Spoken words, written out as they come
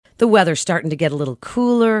The weather's starting to get a little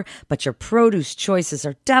cooler, but your produce choices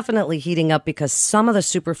are definitely heating up because some of the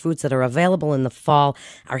superfoods that are available in the fall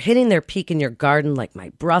are hitting their peak in your garden, like my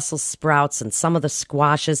Brussels sprouts and some of the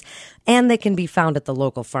squashes, and they can be found at the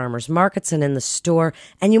local farmers markets and in the store.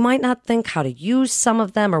 And you might not think how to use some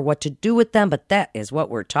of them or what to do with them, but that is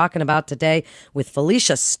what we're talking about today with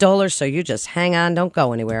Felicia Stoller. So you just hang on, don't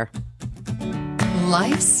go anywhere.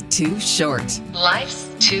 Life's too short. Life's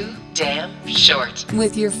too damn short.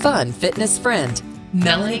 With your fun fitness friend,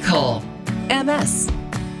 Melanie Cole, MS.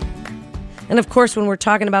 And of course, when we're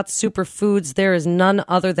talking about superfoods, there is none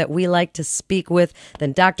other that we like to speak with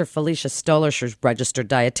than Dr. Felicia Stoller. She's registered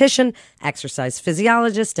dietitian, exercise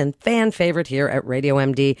physiologist, and fan favorite here at Radio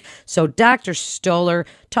MD. So Dr. Stoller,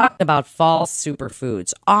 talking about fall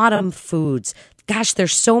superfoods, autumn foods. Gosh,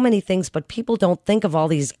 there's so many things, but people don't think of all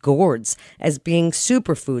these gourds as being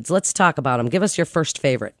superfoods. Let's talk about them. Give us your first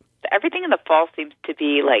favorite. Everything in the fall seems to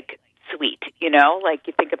be like sweet, you know, like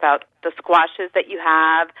you think about the squashes that you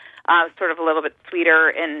have, sort of a little bit sweeter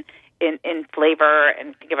in flavor,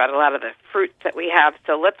 and think about a lot of the fruits that we have.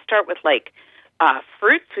 So let's start with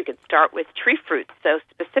fruits. We could start with tree fruits. So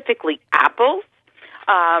specifically apples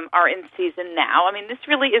are in season now. I mean, this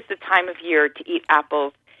really is the time of year to eat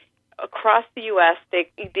apples. Across the U.S., they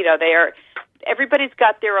are. Everybody's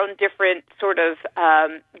got their own different sort of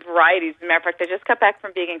varieties. As a matter of fact, I just got back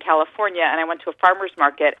from being in California, and I went to a farmer's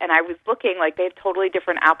market, and I was looking like they have totally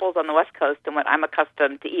different apples on the West Coast than what I'm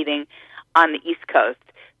accustomed to eating on the East Coast.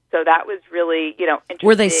 So that was really, interesting.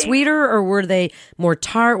 Were they sweeter or were they more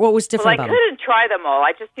tart? What was different about them? I couldn't try them all.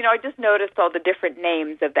 I just noticed all the different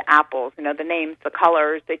names of the apples. The names, the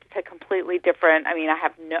colors. They just had completely different. I mean,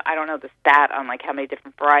 I don't know the stat on like how many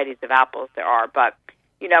different varieties of apples there are, but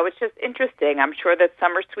it's just interesting. I'm sure that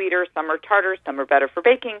some are sweeter, some are tartar, some are better for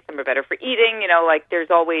baking, some are better for eating.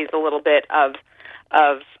 There's always a little bit of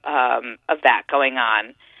that going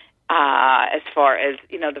on. As far as,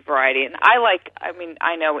 the variety. And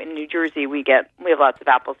I know in New Jersey we have lots of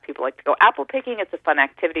apples. People like to go apple picking. It's a fun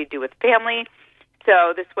activity to do with family.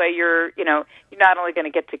 So this way you're not only going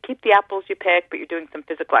to get to keep the apples you pick, but you're doing some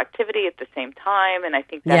physical activity at the same time. And I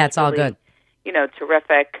think that's it's all good.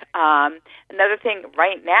 Terrific. Another thing,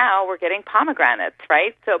 right now we're getting pomegranates,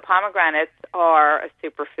 right? So pomegranates are a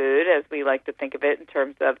superfood, as we like to think of it, in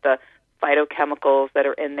terms of the phytochemicals that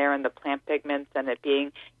are in there and the plant pigments, and it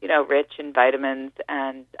being, rich in vitamins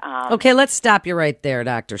and... Okay, let's stop you right there,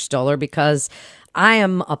 Dr. Stoller, because I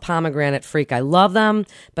am a pomegranate freak. I love them,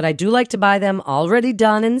 but I do like to buy them already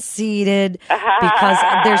done and seeded because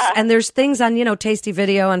there's things on, Tasty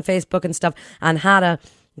Video on Facebook and stuff on how to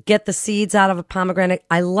get the seeds out of a pomegranate.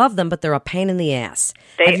 I love them, but they're a pain in the ass.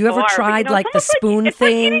 Have you ever tried the spoon it's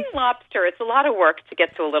thing? It's like eating lobster. It's a lot of work to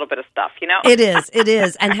get to a little bit of stuff, It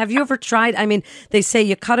is. And have you ever tried, they say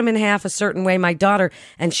you cut them in half a certain way. My daughter,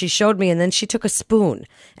 and she showed me, and then she took a spoon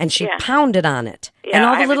and she pounded on it. Yeah, and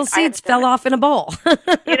all the little seeds fell off in a bowl.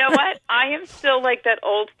 You know what? I am still like that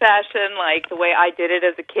old-fashioned, like the way I did it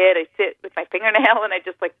as a kid. I sit with my fingernail and I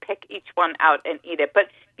just pick each one out and eat it. But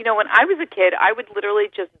when I was a kid, I would literally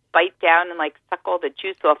just bite down and suck all the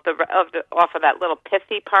juice off of that little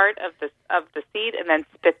pithy part of the seed and then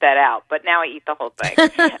spit that out. But now I eat the whole thing.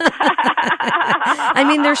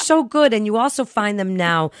 They're so good, and you also find them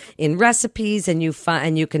now in recipes, and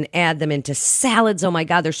you can add them into salads. Oh my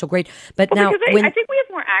God, they're so great! But now, I think we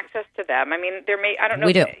have more access to them. I don't know.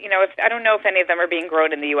 We do. I don't know if any of them are being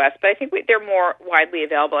grown in the U.S., but I think they're more widely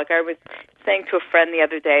available. Like I was saying to a friend the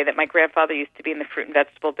other day that my grandfather used to be in the fruit and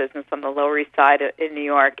vegetable business on the Lower East Side in New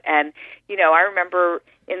York, and I remember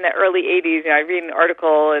in the early 80s, I read an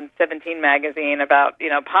article in 17 magazine about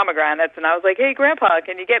pomegranates, and I was like, "Hey, Grandpa,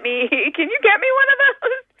 can you get me one of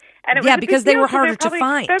those?" And it was because they were harder to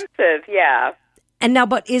find. Expensive, yeah. And now,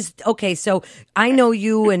 so I know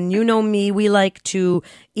you and you know me, we like to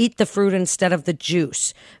eat the fruit instead of the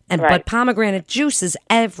juice. But pomegranate juice is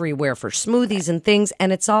everywhere for smoothies and things,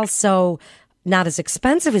 and it's also not as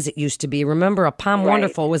expensive as it used to be. Remember, a Pom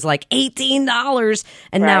Wonderful was like $18,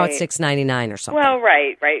 and now it's $6.99 or something. Well,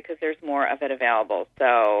 right, because there's more of it available.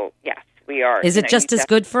 So, yes, we are. Is it just as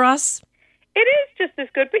good for us? It is just as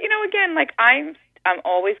good. But, again, I'm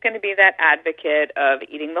always going to be that advocate of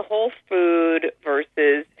eating the whole food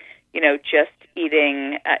versus, just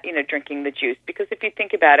eating, drinking the juice. Because if you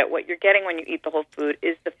think about it, what you're getting when you eat the whole food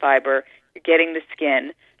is the fiber. You're getting the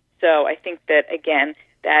skin. So I think that, again,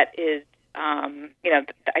 that is,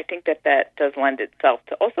 I think that does lend itself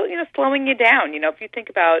to also, slowing you down. If you think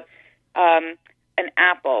about an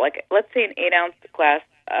apple, let's say an 8-ounce glass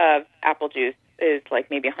of apple juice is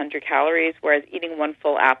maybe 100 calories, whereas eating one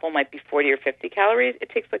full apple might be 40 or 50 calories. It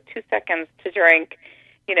takes 2 seconds to drink,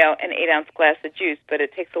 an 8-ounce glass of juice, but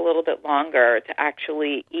it takes a little bit longer to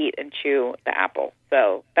actually eat and chew the apple.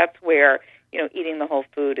 So that's where, eating the whole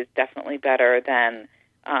food is definitely better than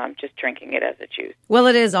just drinking it as a juice. Well,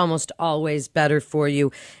 it is almost always better for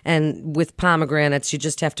you. And with pomegranates, you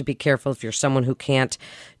just have to be careful if you're someone who can't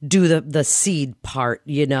do the seed part,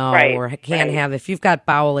 Right, or can't have, if you've got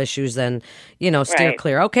bowel issues, then, steer Right.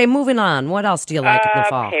 clear. Okay, moving on. What else do you like in the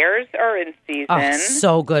fall? Pears are in season. Oh,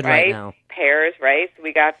 so good right now. Pears, right? So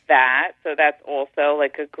we got that. So that's also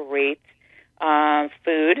like a great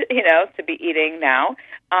food, to be eating now.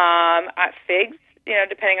 Figs,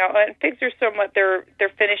 depending on figs are somewhat they're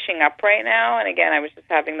finishing up right now. And again, I was just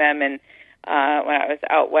having them in when I was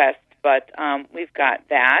out west, but we've got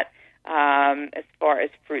that. As far as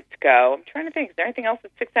fruits go, I'm trying to think. Is there anything else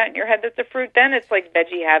that sticks out in your head that's a fruit? Then it's like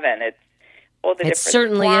veggie heaven. It's all the It different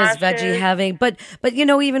certainly squashes. is veggie heavy, but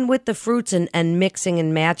even with the fruits and mixing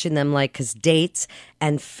and matching them, like, because dates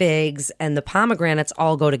and figs and the pomegranates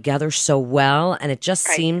all go together so well, and it just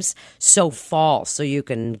seems so fall. So you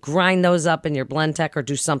can grind those up in your Blendtec or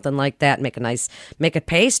do something like that, make a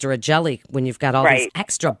paste or a jelly when you've got all these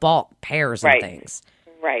extra bulk pears and things.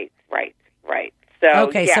 Right. So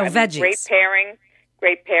okay, so veggies.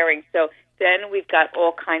 Great pairing. So then we've got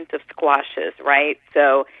all kinds of squashes, right?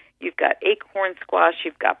 So you've got acorn squash,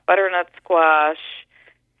 you've got butternut squash,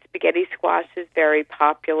 spaghetti squash is very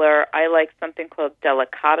popular. I like something called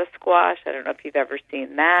delicata squash. I don't know if you've ever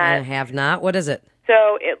seen that. I have not. What is it?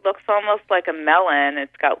 So it looks almost like a melon.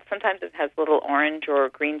 Sometimes it has little orange or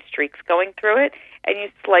green streaks going through it, and you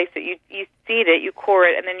slice it. You seed it, you core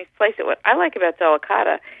it, and then you slice it. What I like about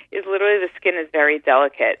delicata is literally the skin is very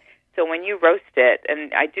delicate. So when you roast it,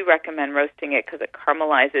 and I do recommend roasting it because it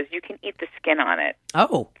caramelizes, you can eat the skin on it.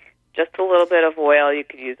 Oh. Just a little bit of oil. You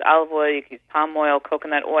could use olive oil, you could use palm oil,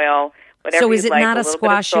 coconut oil, whatever. So is it like, not a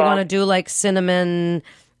squash you want to do like cinnamon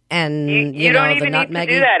and you don't the even need to nutmeggy?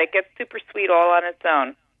 do that. It gets super sweet all on its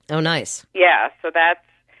own. Oh, nice. Yeah, so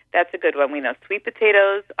that's a good one. We know sweet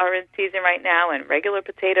potatoes are in season right now, and regular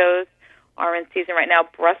potatoes are in season right now.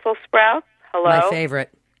 Brussels sprouts, hello. My favorite.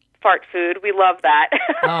 Fart food. We love that.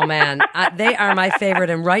 Oh, man. They are my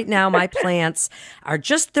favorite. And right now, my plants are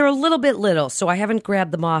they're a little bit little, so I haven't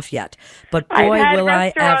grabbed them off yet. But boy, will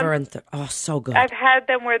I ever. And so good. I've had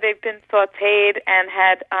them where they've been sautéed and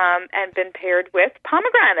and been paired with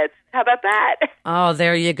pomegranates. How about that? Oh,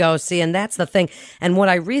 there you go. See, and that's the thing. And what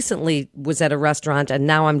I recently was at a restaurant, and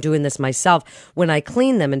now I'm doing this myself, when I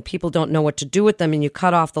clean them and people don't know what to do with them, and you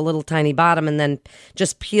cut off the little tiny bottom and then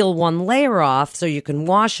just peel one layer off so you can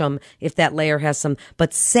wash them if that layer has some,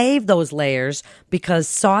 but save those layers because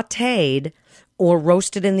sautéed or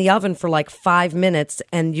roasted in the oven for like 5 minutes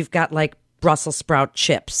and you've got like Brussels sprout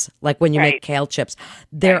chips, like when you make kale chips.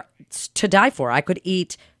 They're to die for. I could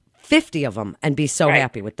eat 50 of them and be so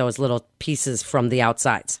happy with those little pieces from the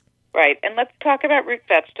outsides. Right. And let's talk about root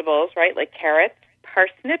vegetables, right? Like carrots,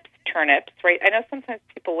 parsnips, turnips, right? I know sometimes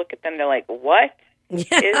people look at them, they're like, what is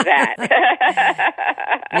that?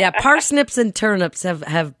 Yeah, parsnips and turnips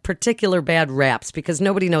have particular bad raps because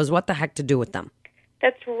nobody knows what the heck to do with them.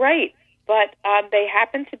 That's right. But they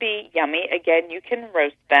happen to be yummy. Again, you can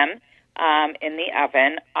roast them in the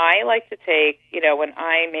oven. I like to take, when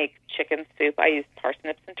I make chicken soup, I use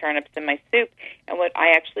parsnips and turnips in my soup. And what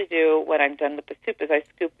I actually do when I'm done with the soup is I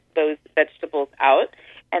scoop those vegetables out,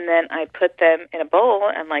 and then I put them in a bowl,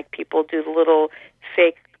 and like people do the little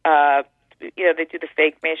fake, they do the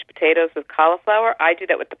fake mashed potatoes with cauliflower. I do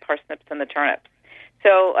that with the parsnips and the turnips.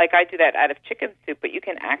 So, like, I do that out of chicken soup, but you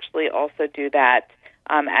can actually also do that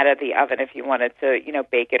out of the oven if you wanted to,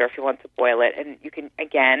 bake it or if you want to boil it. And you can,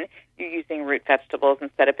 again, you're using root vegetables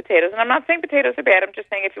instead of potatoes. And I'm not saying potatoes are bad. I'm just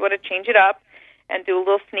saying if you want to change it up and do a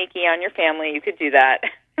little sneaky on your family, you could do that.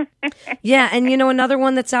 Yeah, and another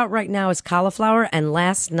one that's out right now is cauliflower. And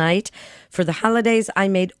last night, for the holidays, I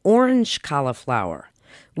made orange cauliflower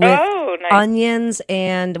with nice. onions,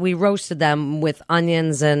 and we roasted them with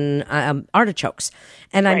onions and artichokes.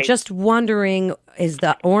 And I'm just wondering, is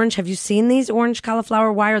the orange, have you seen these orange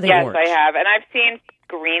cauliflower? Why are they orange? Yes, I have. And I've seen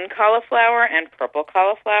green cauliflower and purple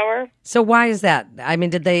cauliflower. So why is that? I mean,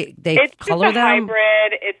 did they color them?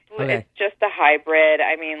 It's just a hybrid.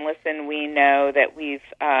 I mean, listen, we know that we've,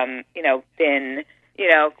 been...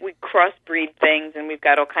 we crossbreed things, and we've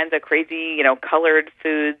got all kinds of crazy, colored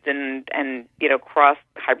foods and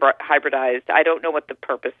hybridized. I don't know what the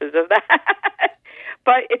purpose is of that,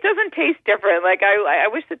 but it doesn't taste different. Like I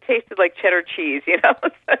wish it tasted like cheddar cheese,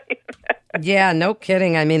 Yeah, no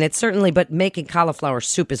kidding. I mean, it's certainly, but making cauliflower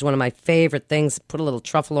soup is one of my favorite things. Put a little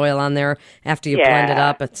truffle oil on there after you blend it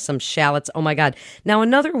up and some shallots. Oh my God. Now,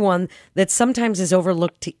 another one that sometimes is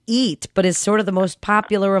overlooked to eat, but is sort of the most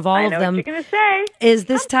popular of all of them what you're gonna say. is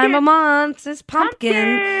this time of month is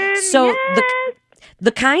pumpkin. So yes.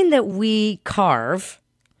 the kind that we carve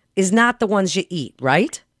is not the ones you eat,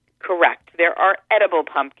 right? Correct. There are edible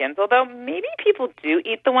pumpkins, although maybe people do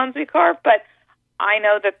eat the ones we carve, but I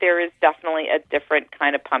know that there is definitely a different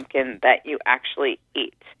kind of pumpkin that you actually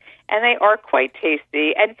eat. And they are quite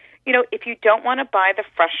tasty. And, if you don't want to buy the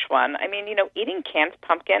fresh one, I mean, eating canned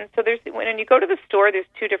pumpkin, so when you go to the store, there's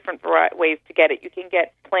two different ways to get it. You can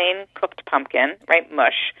get plain cooked pumpkin, right,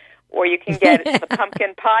 mush, or you can get the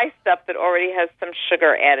pumpkin pie stuff that already has some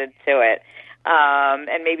sugar added to it,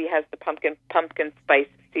 and maybe has the pumpkin spice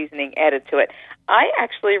seasoning added to it. I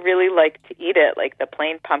actually really like to eat it like the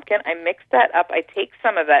plain pumpkin. I mix that up. I take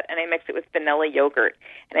some of that and I mix it with vanilla yogurt,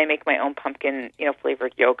 and I make my own pumpkin,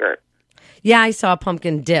 flavored yogurt. Yeah, I saw a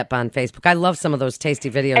pumpkin dip on Facebook. I love some of those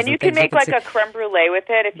tasty videos. And you can make like a creme brulee with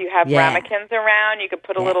it. If you have ramekins around, you could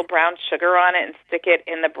put a little brown sugar on it and stick it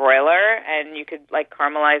in the broiler, and you could like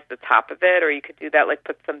caramelize the top of it, or you could do that, like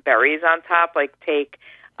put some berries on top, like take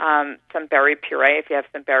some berry puree if you have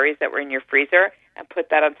some berries that were in your freezer, and put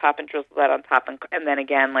that on top and drizzle that on top, and then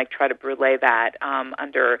again, like try to brulee that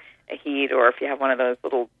under a heat, or if you have one of those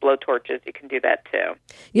little blow torches, you can do that too.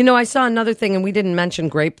 I saw another thing, and we didn't mention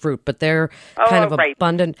grapefruit, but they're kind of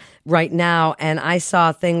abundant right now. And I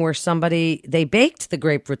saw a thing where they baked the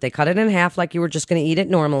grapefruit. They cut it in half like you were just going to eat it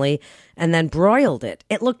normally, and then broiled it.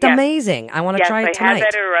 It looked amazing. I want to try it tonight. Yes, they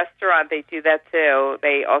have that at a restaurant. They do that too.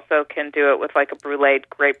 They also can do it with like a bruleed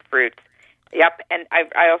grapefruit. Yep, and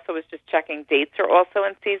I also was just checking. Dates are also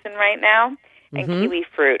in season right now, and kiwi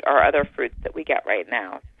fruit are other fruits that we get right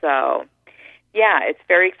now. So, yeah, it's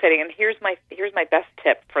very exciting. And here's my best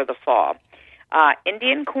tip for the fall: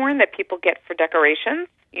 Indian corn that people get for decorations.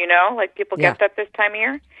 Like people get that this time of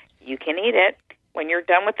year. You can eat it. When you're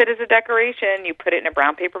done with it as a decoration, you put it in a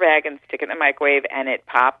brown paper bag and stick it in the microwave, and it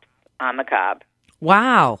pops on the cob.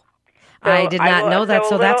 Wow. So I did not know that,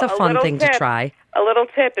 so that's a fun thing to try. A little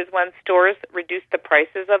tip is when stores reduce the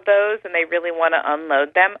prices of those and they really want to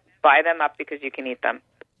unload them, buy them up because you can eat them.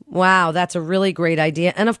 Wow, that's a really great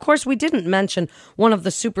idea. And of course, we didn't mention one of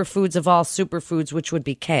the superfoods of all superfoods, which would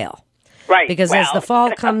be kale. Right. Because as the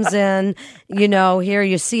fall comes in, here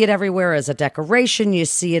you see it everywhere as a decoration. You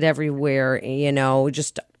see it everywhere,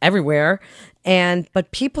 just everywhere.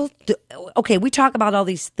 But people, we talk about all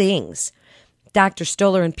these things, Dr.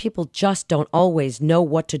 Stoller, and people just don't always know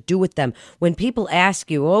what to do with them. When people ask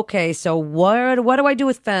you, okay, so what do I do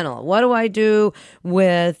with fennel? What do I do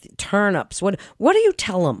with turnips? What do you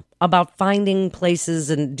tell them about finding places?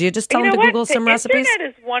 And do you just tell them to Google some recipes? The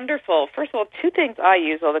internet is wonderful. First of all, two things I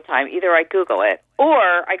use all the time. Either I Google it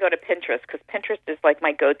or I go to Pinterest, because Pinterest is like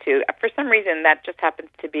my go-to. For some reason, that just happens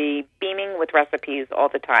to be beaming with recipes all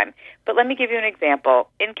the time. But let me give you an example.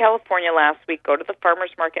 In California last week, go to the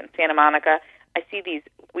farmer's market in Santa Monica. I see these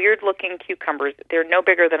weird-looking cucumbers. They're no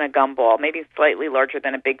bigger than a gumball, maybe slightly larger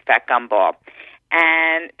than a big fat gumball.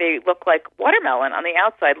 And they look like watermelon on the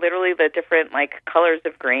outside, literally the different colors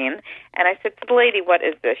of green. And I said to the lady, "What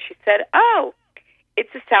is this?" She said, "Oh,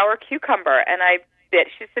 it's a sour cucumber." And I bit.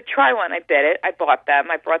 She said, "Try one." I bit it. I bought them.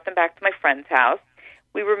 I brought them back to my friend's house.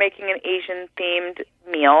 We were making an Asian-themed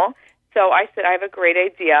meal. So I said, "I have a great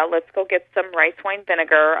idea. Let's go get some rice wine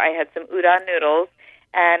vinegar." I had some udon noodles.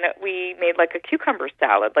 And we made like a cucumber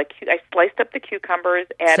salad. I sliced up the cucumbers,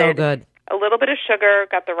 added a little bit of sugar,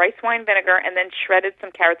 got the rice wine vinegar, and then shredded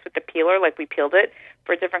some carrots with the peeler, like we peeled it,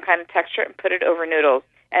 for a different kind of texture, and put it over noodles,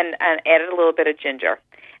 and added a little bit of ginger.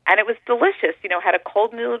 And it was delicious. Had a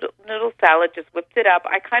cold noodle salad, just whipped it up.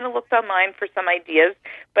 I kind of looked online for some ideas,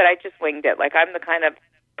 but I just winged it. I'm the kind of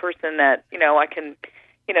person that, I can,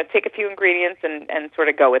 take a few ingredients and sort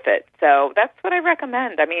of go with it. So that's what I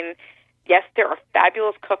recommend. I mean, yes, there are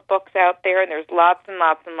fabulous cookbooks out there, and there's lots and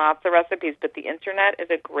lots and lots of recipes, but the internet is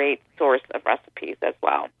a great source of recipes as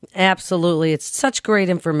well. Absolutely. It's such great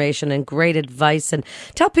information and great advice. And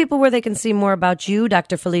tell people where they can see more about you,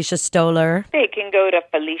 Dr. Felicia Stoller. They can go to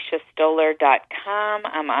FeliciaStoller.com.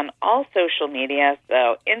 I'm on all social media,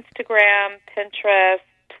 so Instagram, Pinterest,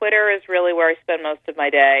 Twitter is really where I spend most of my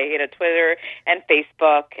day, Twitter and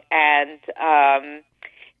Facebook, and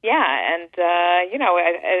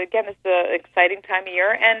again, it's an exciting time of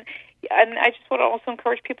year, and I just want to also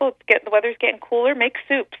encourage people, the weather's getting cooler, make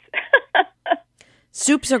soups.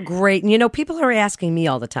 Soups are great. And, people are asking me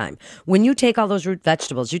all the time, when you take all those root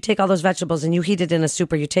vegetables, you take all those vegetables and you heat it in a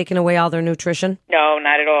soup, are you taking away all their nutrition? No,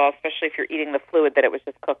 not at all, especially if you're eating the fluid that it was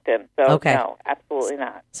just cooked in. So, Okay. no, absolutely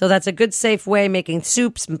not. So that's a good, safe way, making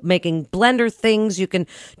soups, making blender things. You can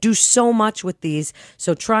do so much with these.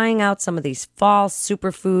 So trying out some of these fall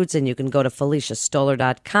superfoods, and you can go to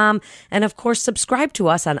FeliciaStoller.com. And, of course, subscribe to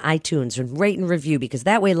us on iTunes and rate and review, because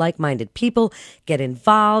that way like-minded people get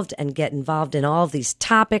involved in all of these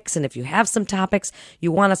topics. And if you have some topics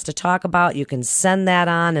you want us to talk about, you can send that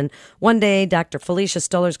on. And one day, Dr. Felicia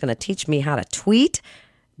Stoller is going to teach me how to tweet,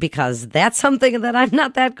 because that's something that I'm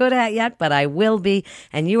not that good at yet, but I will be.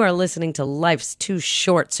 And you are listening to Life's Too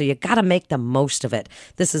Short, so you got to make the most of it.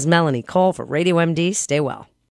 This is Melanie Cole for Radio MD. Stay well.